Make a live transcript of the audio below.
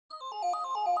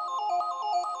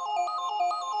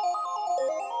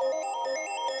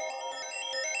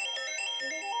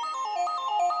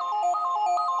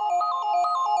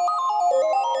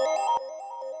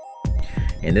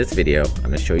In this video, I'm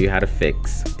going to show you how to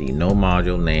fix the no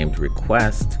module named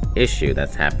request issue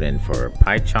that's happening for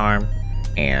Pycharm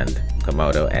and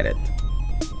Komodo Edit.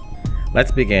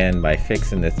 Let's begin by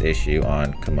fixing this issue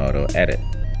on Komodo Edit.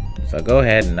 So go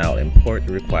ahead and now import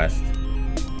the request,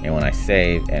 and when I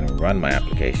save and run my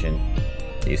application,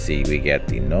 you see we get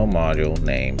the no module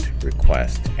named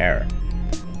request error.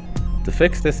 To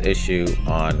fix this issue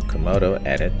on Komodo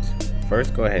Edit,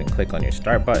 first go ahead and click on your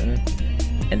start button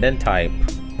and then type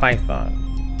Python.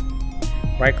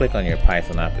 Right click on your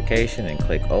Python application and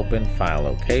click open file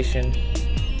location.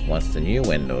 Once the new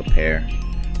window appears,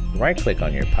 right click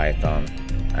on your Python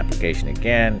application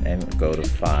again and go to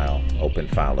file, open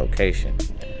file location.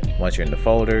 Once you're in the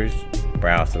folders,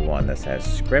 browse the one that says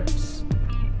scripts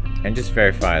and just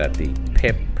verify that the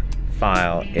pip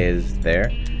file is there.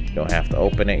 You don't have to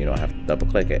open it, you don't have to double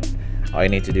click it. All you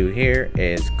need to do here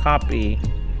is copy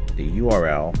the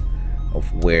URL of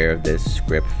where this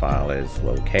script file is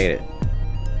located.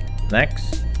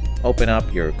 Next, open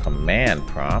up your command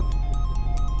prompt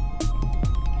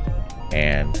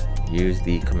and use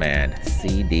the command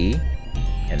cd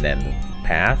and then the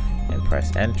path and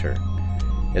press enter.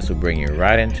 This will bring you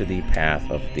right into the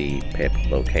path of the pip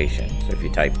location. So if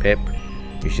you type pip,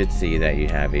 you should see that you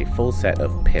have a full set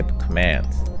of pip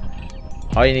commands.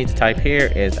 All you need to type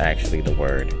here is actually the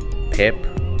word pip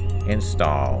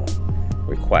install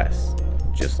request,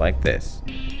 just like this.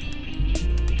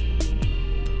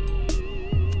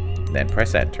 Then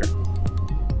press enter.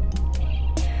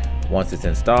 Once it's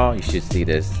installed, you should see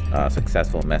this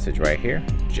successful message right here,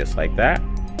 just like that,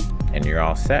 and you're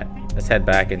all set. Let's head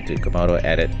back into Komodo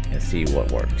Edit and see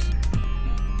what works.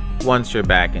 Once you're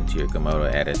back into your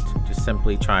Komodo Edit, just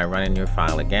simply try running your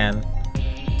file again,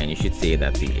 and you should see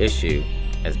that the issue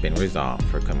has been resolved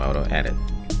for Komodo Edit.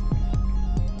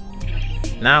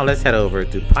 Now let's head over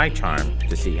to Pycharm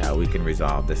to see how we can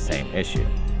resolve the same issue.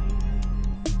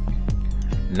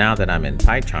 Now that I'm in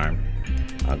Pycharm,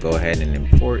 I'll go ahead and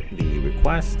import the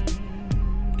request.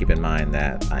 Keep in mind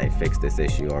that I fixed this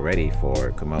issue already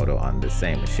for Komodo on the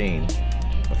same machine,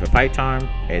 but for Pycharm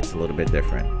it's a little bit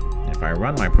different. If I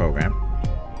run my program,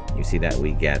 you see that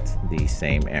we get the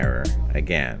same error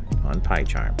again on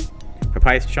Pycharm. For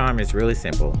Pycharm, it's really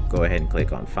simple. Go ahead and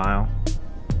click on File,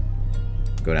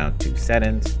 go down to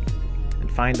Settings, and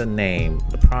find the name,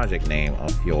 the project name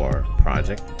of your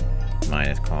project. Mine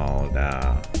is called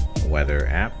Weather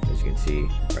App, as you can see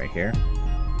right here.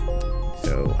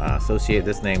 So associate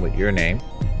this name with your name,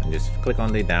 and just click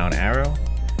on the down arrow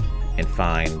and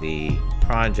find the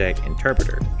project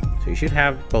interpreter. So you should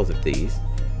have both of these.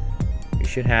 You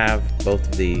should have both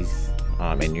of these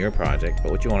in your project,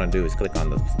 but what you want to do is click on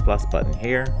the plus button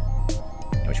here.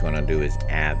 What you want to do is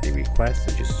add the request,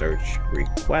 so just search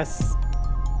requests,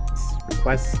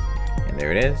 and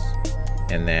there it is,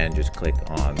 and then just click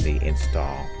on the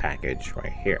install package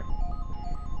right here.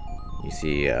 You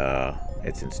see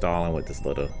it's installing with this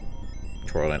little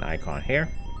twirling icon here.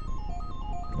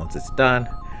 Once it's done,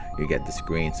 you get this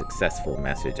green successful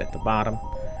message at the bottom.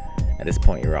 At this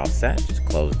point you're all set. Just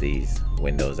close these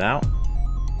windows out.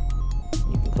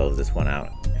 You can close this one out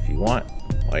if you want.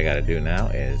 All you got to do now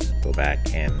is go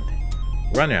back and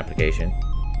run your application,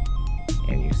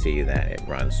 and you see that it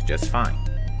runs just fine.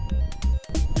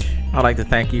 I'd like to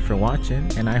thank you for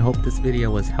watching, and I hope this video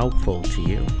was helpful to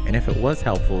you. And if it was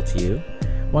helpful to you,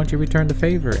 why don't you return the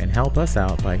favor and help us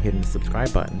out by hitting the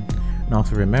subscribe button. And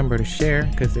also remember to share,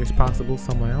 because there's possible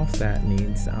someone else that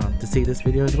needs to see this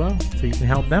video as well, so you can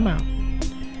help them out.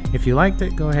 If you liked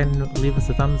it, go ahead and leave us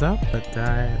a thumbs up, but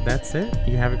that's it.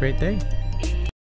 You have a great day.